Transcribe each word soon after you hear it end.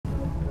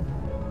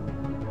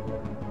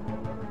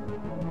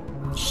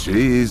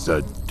She's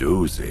a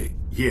doozy.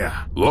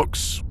 Yeah,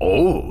 Looks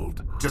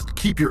old. just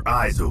keep your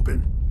eyes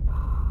open.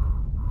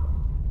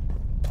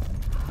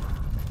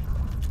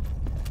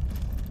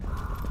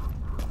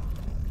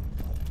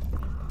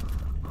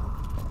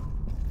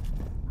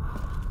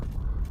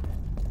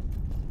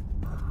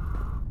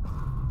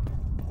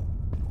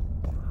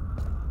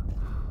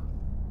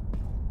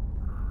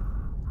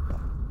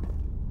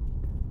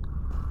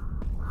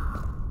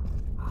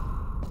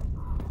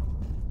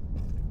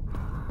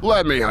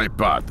 Let me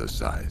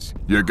hypothesize.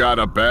 You got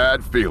a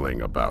bad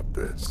feeling about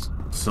this.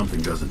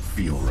 Something doesn't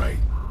feel right.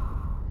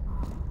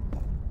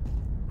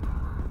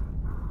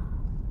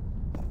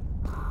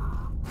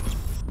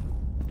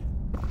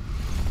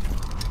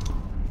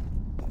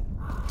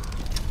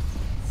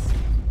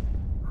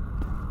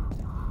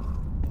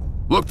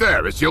 Look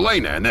there, it's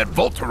Yelena and that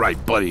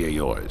Volterite buddy of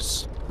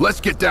yours. Let's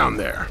get down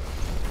there.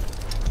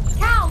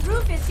 Kal,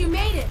 Rufus, you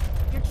made it!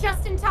 You're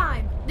just in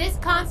time. This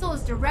console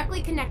is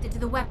directly connected to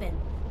the weapon.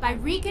 By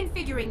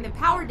reconfiguring the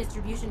power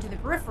distribution to the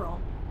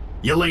peripheral,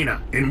 Yelena,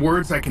 in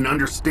words I can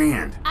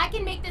understand. I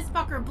can make this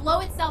fucker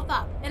blow itself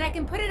up, and I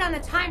can put it on a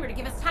timer to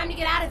give us time to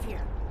get out of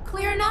here.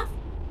 Clear enough?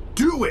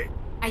 Do it!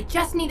 I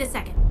just need a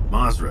second.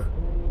 Maz'Rah,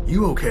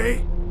 you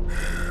okay?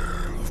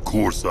 Of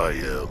course I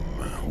am.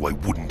 Why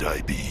wouldn't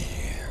I be?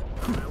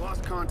 I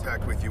lost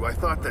contact with you. I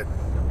thought that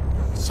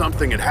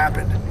something had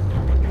happened.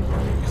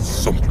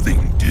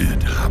 Something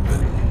did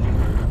happen.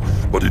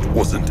 But it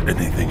wasn't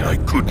anything I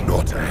could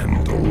not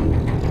handle.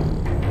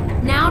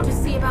 Now to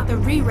see about the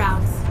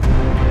reroutes.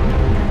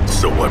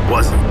 So what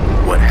was it?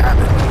 What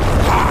happened?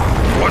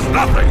 It was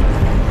nothing!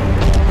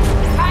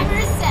 Timer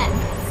is set.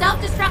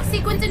 Self-destruct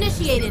sequence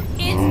initiated.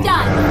 It's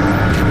done.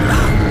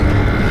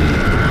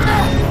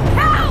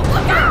 Kal,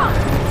 look out!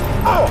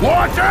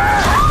 Watch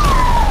it!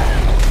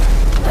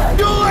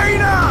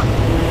 Yelena!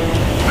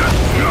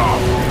 No!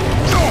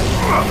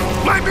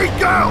 Let me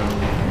go!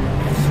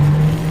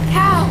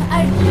 Kal,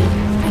 I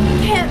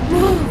can't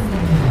move.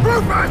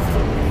 Rufus!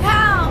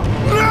 Kal!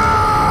 No!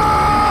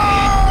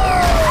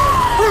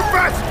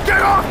 Rufus,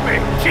 get off me!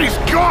 She's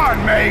gone,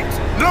 mate!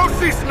 No,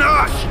 she's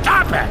not!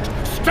 Stop it!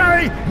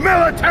 Stay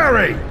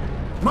military!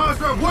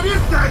 Maz'Rah, what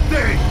is that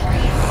thing?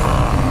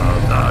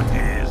 That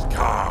is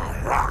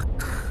Karak,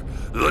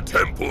 the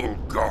Temple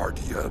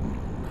Guardian.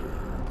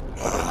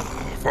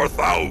 For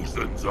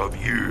thousands of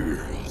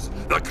years,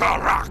 the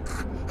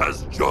Karak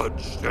has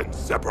judged and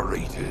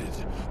separated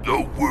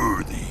the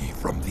worthy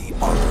from the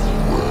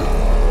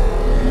unworthy.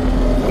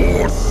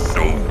 Or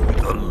so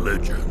the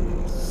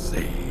legends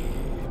say.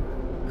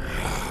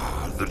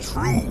 The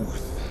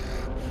truth,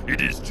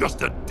 it is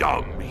just a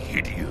dumb,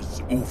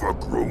 hideous,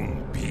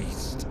 overgrown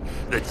beast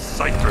that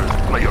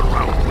Psychers play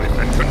around with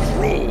and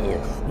control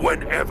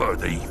whenever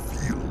they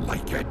feel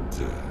like it.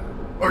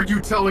 Are you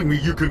telling me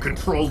you can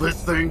control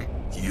this thing?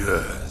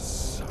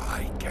 Yes,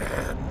 I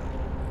can.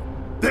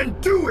 Then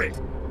do it!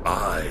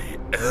 I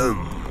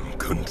am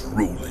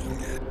controlling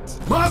it.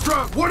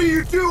 Maz'Rah, what are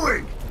you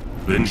doing?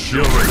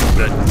 Ensuring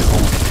that no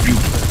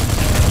human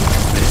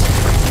is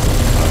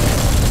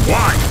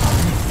why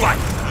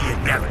fight the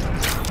inevitable?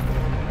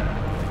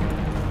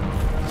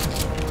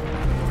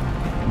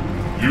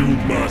 You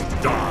must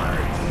die,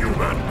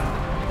 human.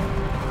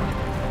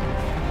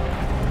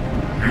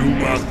 You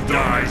must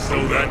die so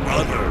that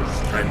others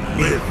can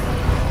live.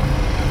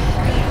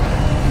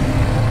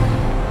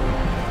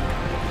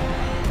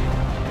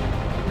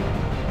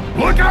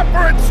 Look out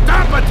for its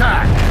stomp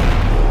attack!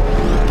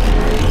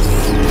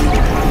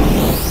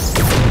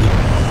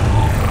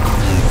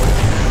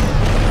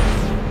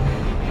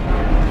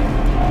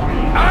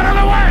 Out of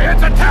the way!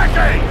 It's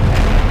attacking!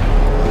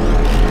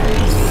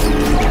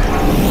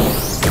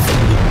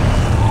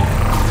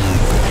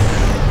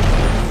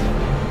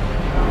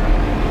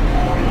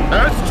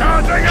 It's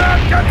charging up!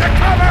 Get to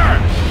cover!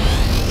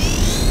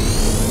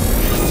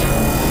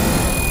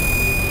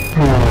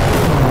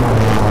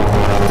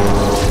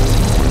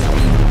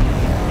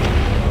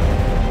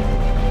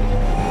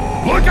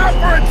 Look out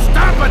for its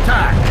stomp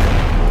attack!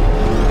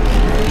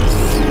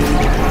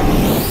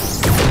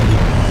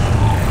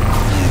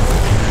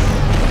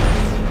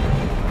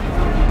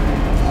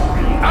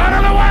 Out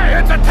of the way!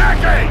 It's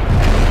attacking!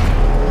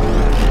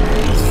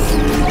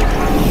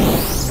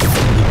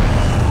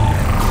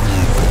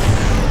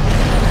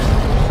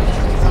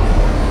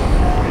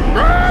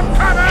 Grab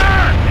cover!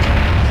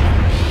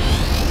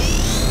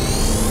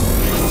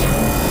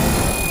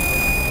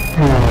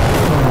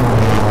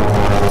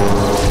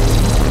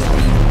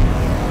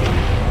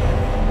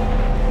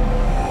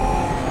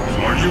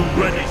 Are you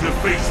ready to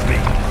face me,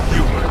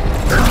 human?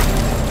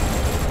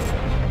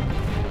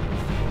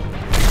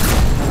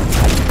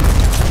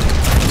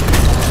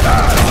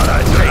 That ought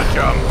to take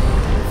him!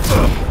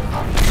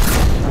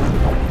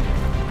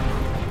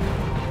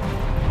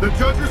 The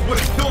judges would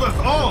have killed us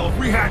all if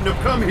we hadn't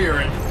have come here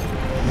and...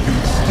 You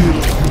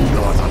still do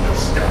not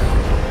understand.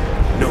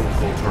 No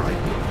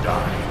Volterite will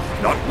die,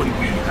 not when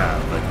we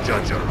have a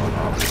judger on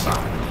our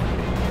side.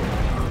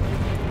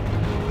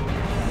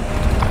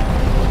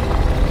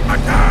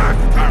 Attack,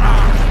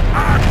 Karak!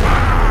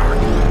 Attack!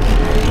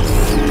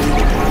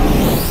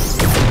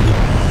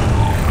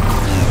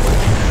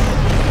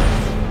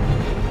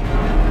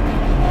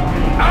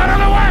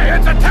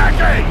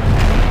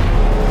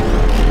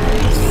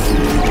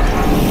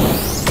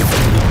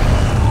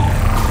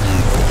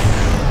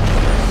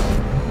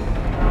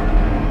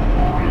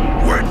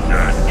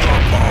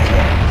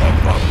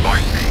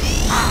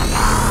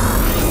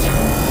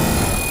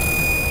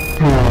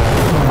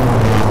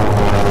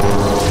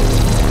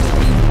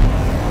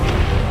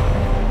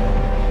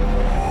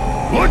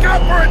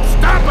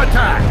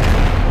 attack!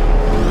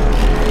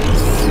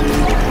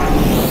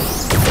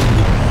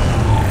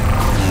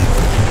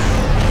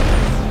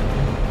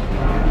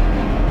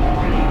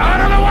 Out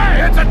of the way!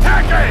 It's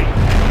attacking!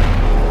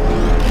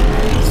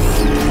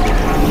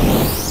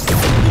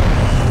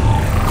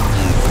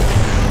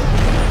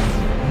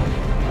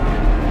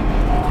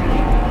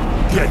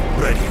 Get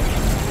ready.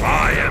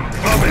 I am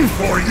coming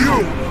for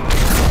you!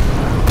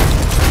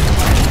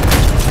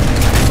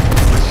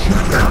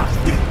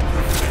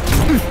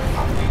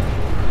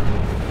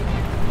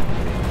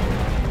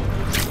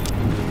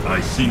 I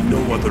see no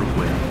other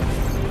way.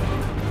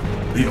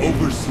 The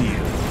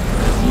Overseer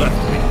has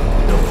left me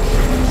no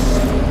choice.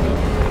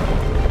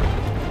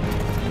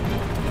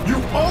 You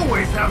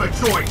always have a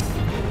choice!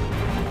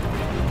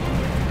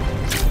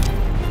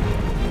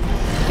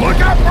 Look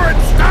out for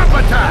its stop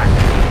attack!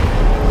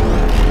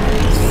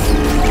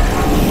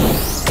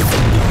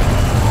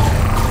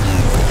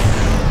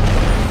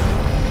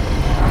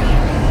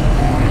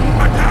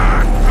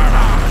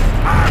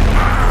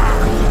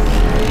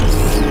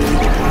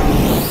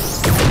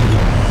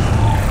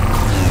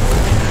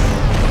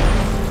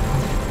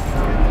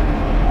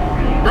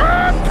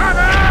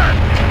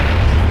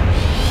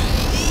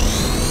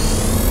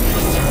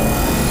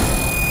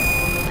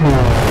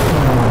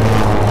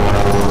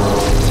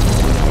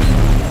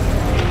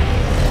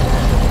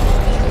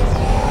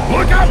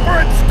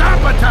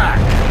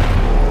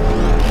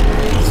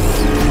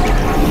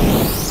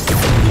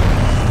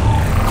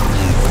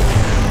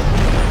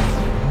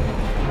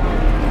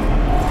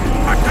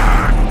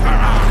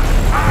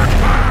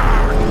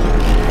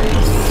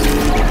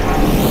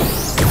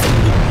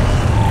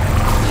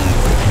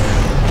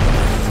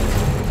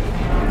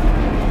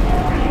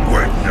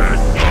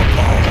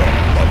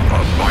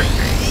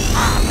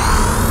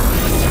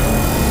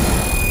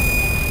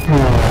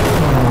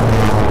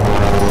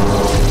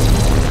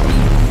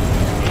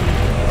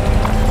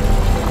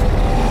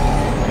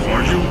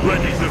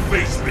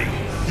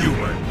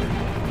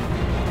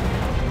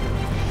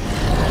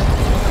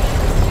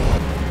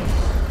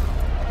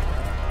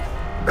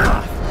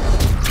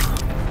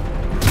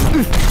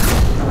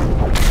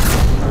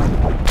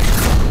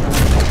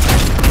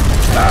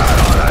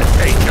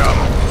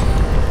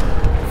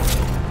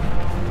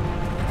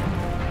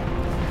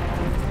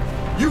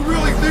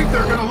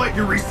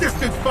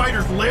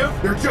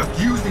 They're just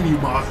using you,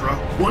 Maz'Rah.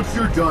 Once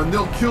you're done,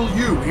 they'll kill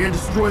you and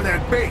destroy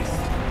that base.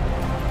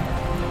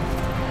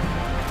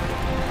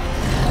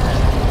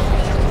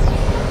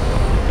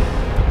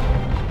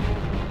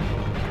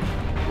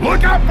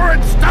 Look out for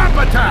its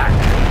stop attack!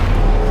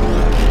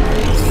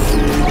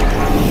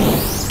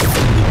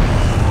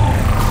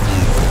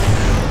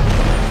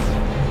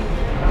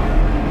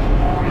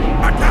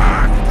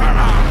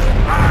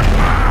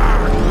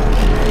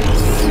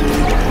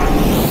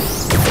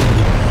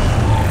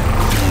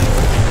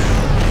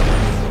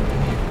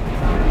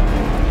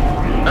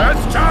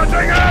 It's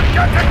charging up!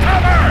 Get to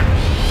cover!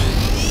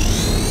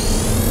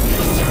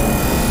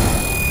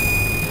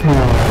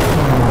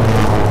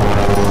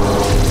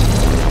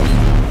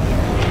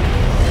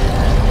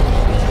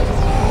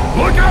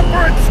 Look out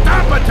for its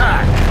stop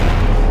attack!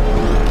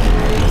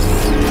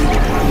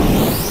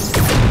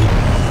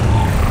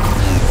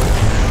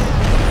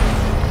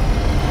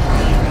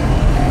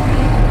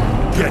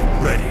 Get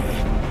ready!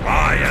 I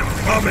am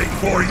coming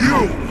for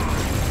you!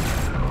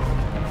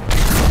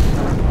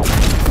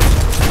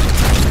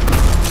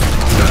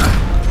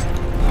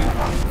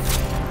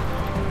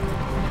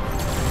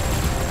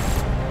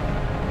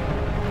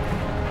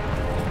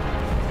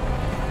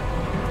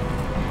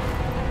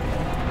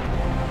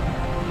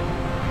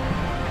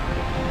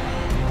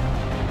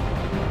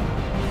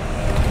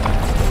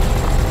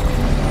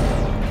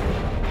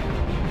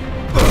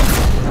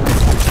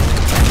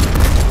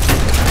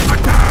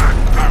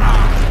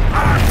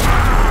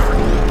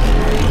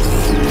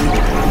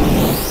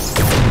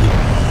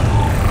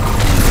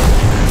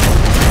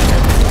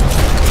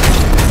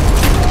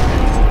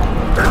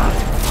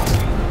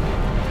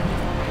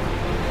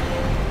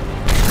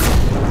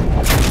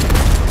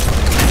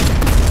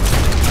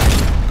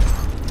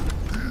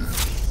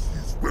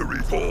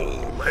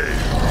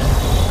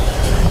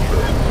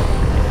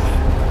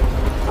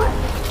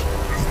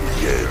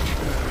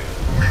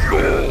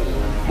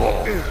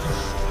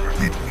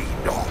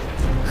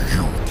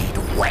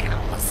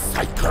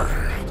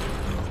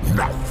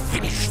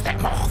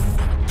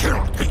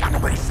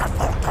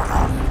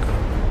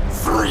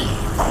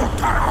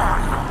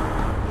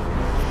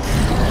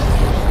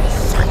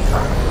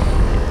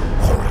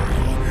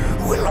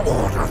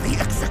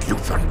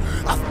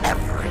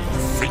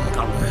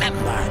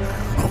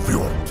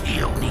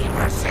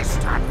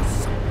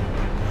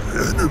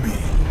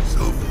 Enemies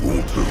of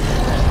Volteron.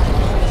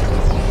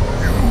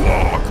 You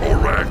are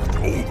correct,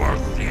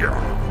 Overseer.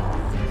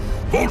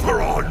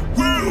 Volteron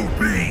will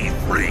be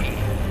free.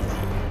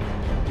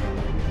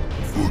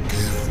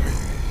 Forgive me,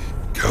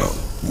 Kal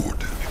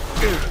Wardin.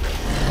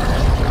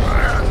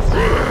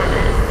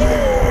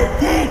 For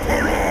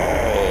Volteron!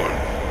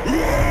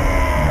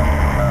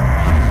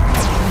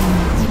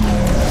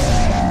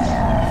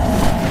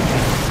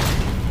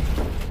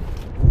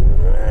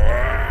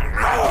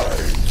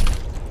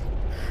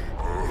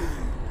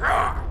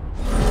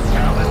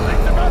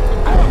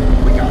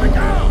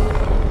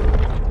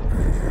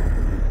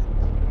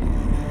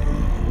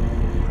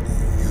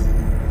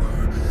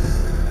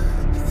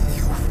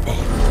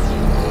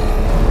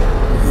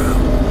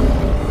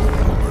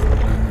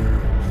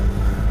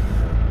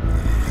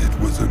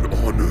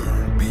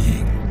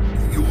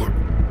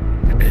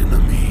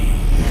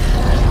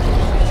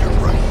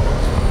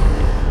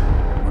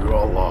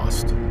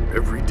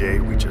 day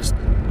we just,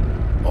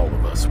 all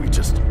of us, we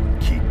just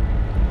keep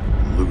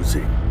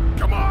losing.